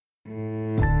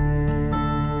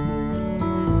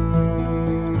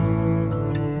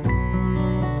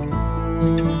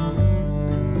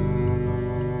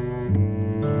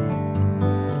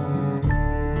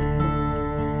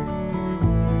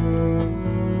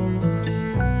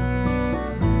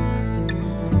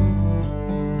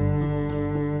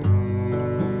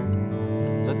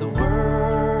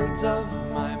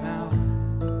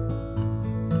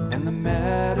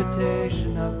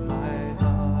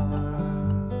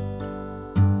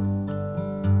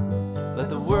Let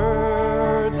the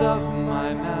words of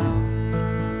my mouth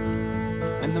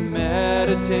and the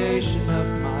meditation of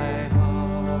my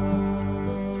heart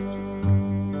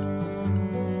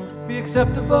be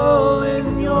acceptable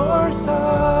in your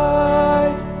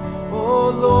sight, O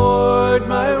Lord,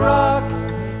 my rock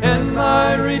and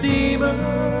my redeemer.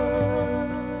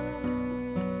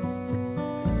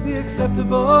 Be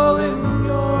acceptable in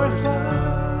your sight.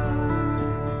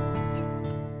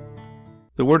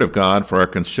 The Word of God for our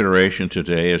consideration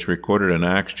today is recorded in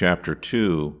Acts chapter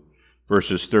 2,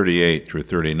 verses 38 through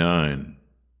 39.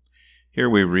 Here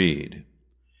we read,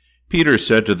 Peter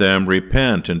said to them,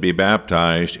 Repent and be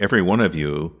baptized, every one of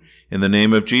you, in the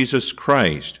name of Jesus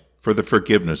Christ, for the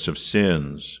forgiveness of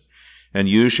sins, and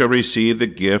you shall receive the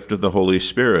gift of the Holy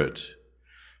Spirit.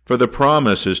 For the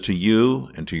promise is to you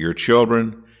and to your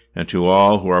children and to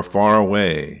all who are far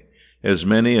away, as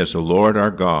many as the Lord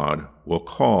our God will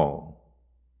call.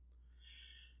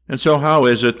 And so how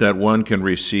is it that one can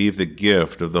receive the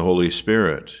gift of the Holy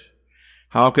Spirit?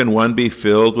 How can one be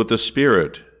filled with the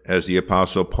Spirit, as the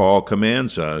Apostle Paul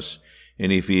commands us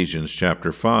in Ephesians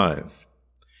chapter 5?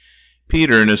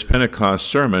 Peter in his Pentecost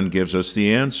sermon gives us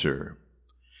the answer.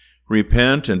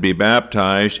 Repent and be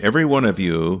baptized, every one of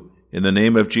you, in the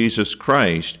name of Jesus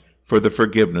Christ, for the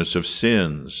forgiveness of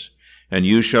sins, and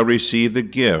you shall receive the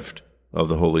gift of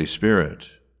the Holy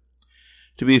Spirit.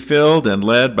 To be filled and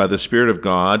led by the Spirit of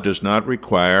God does not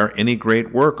require any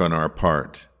great work on our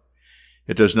part.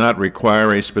 It does not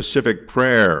require a specific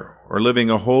prayer or living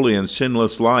a holy and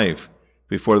sinless life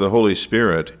before the Holy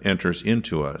Spirit enters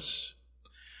into us.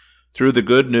 Through the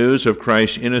good news of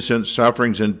Christ's innocent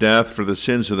sufferings and death for the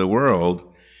sins of the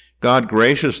world, God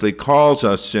graciously calls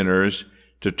us sinners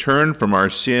to turn from our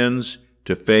sins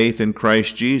to faith in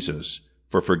Christ Jesus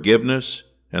for forgiveness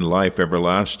and life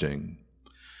everlasting.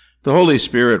 The Holy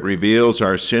Spirit reveals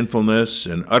our sinfulness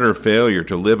and utter failure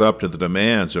to live up to the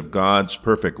demands of God's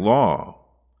perfect law,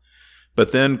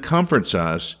 but then comforts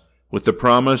us with the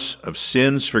promise of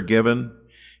sins forgiven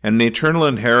and an eternal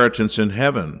inheritance in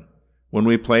heaven when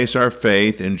we place our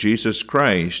faith in Jesus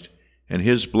Christ and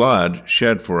His blood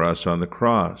shed for us on the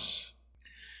cross.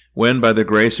 When by the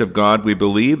grace of God we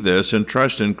believe this and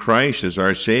trust in Christ as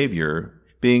our Savior,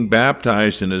 being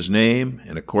baptized in His name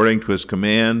and according to His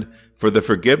command for the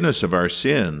forgiveness of our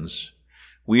sins,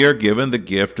 we are given the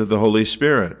gift of the Holy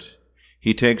Spirit.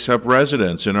 He takes up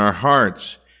residence in our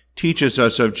hearts, teaches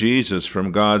us of Jesus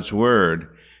from God's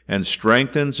Word, and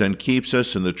strengthens and keeps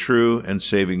us in the true and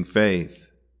saving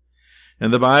faith.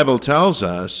 And the Bible tells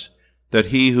us that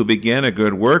He who began a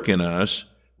good work in us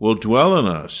will dwell in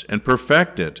us and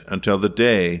perfect it until the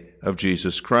day of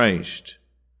Jesus Christ.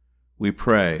 We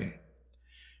pray.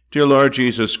 Dear Lord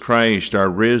Jesus Christ, our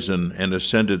risen and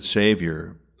ascended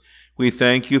Savior, we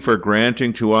thank You for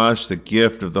granting to us the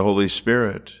gift of the Holy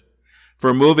Spirit,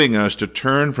 for moving us to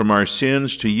turn from our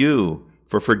sins to You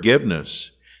for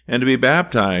forgiveness and to be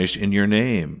baptized in Your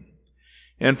name,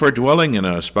 and for dwelling in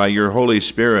us by Your Holy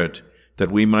Spirit, that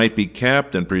we might be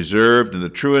kept and preserved in the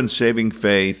true and saving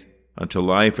faith unto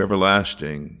life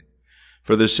everlasting.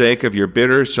 For the sake of Your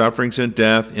bitter sufferings and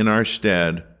death in our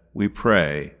stead, we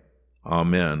pray.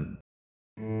 Amen.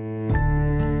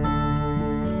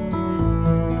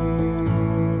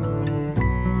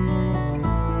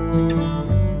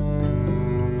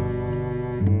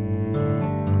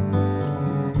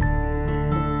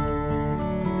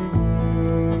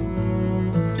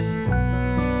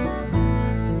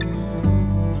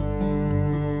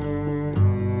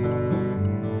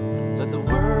 Let the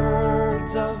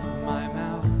words of my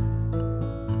mouth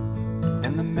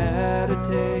and the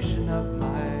meditation of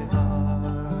my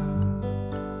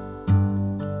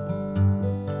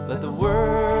Let the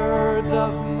words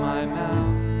of my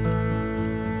mouth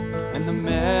and the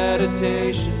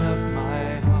meditation of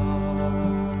my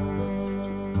heart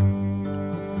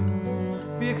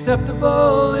be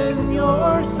acceptable in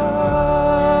Your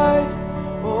sight,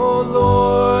 O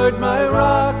Lord, my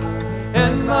rock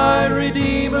and my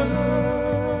redeemer.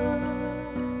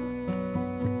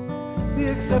 Be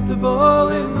acceptable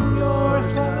in Your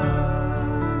sight.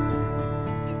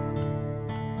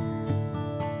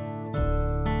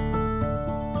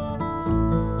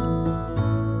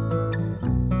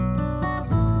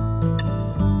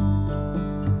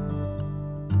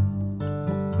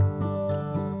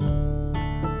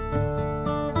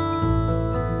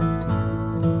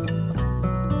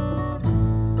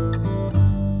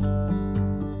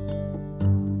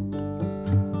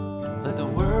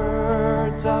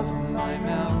 Of my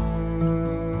mouth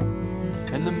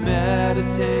and the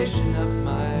meditation of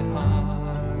my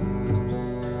heart.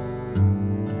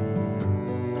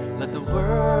 Let the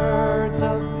words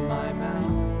of my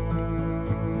mouth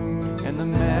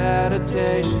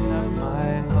meditation of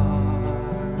my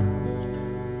heart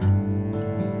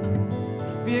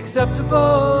be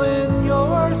acceptable in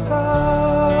your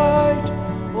sight,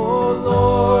 O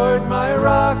Lord, my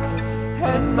rock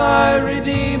and my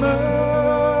redeemer.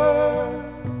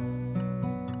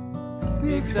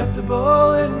 Be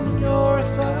acceptable in your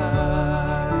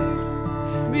sight,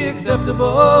 be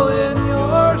acceptable in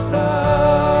your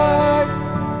sight,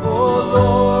 O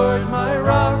Lord, my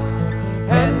rock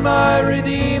and my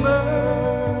redeemer.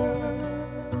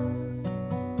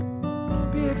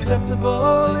 Be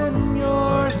acceptable in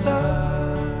your sight.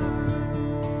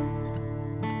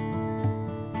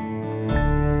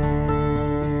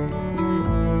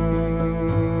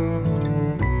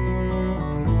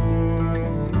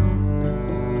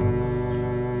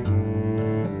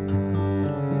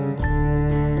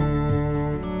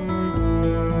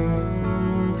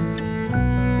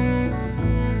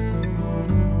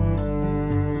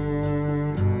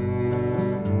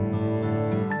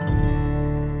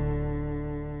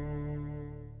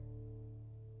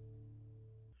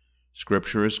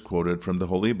 Scripture is quoted from the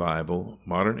Holy Bible,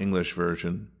 Modern English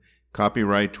Version,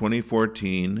 copyright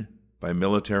 2014 by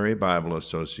Military Bible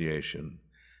Association,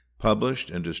 published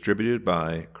and distributed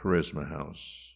by Charisma House.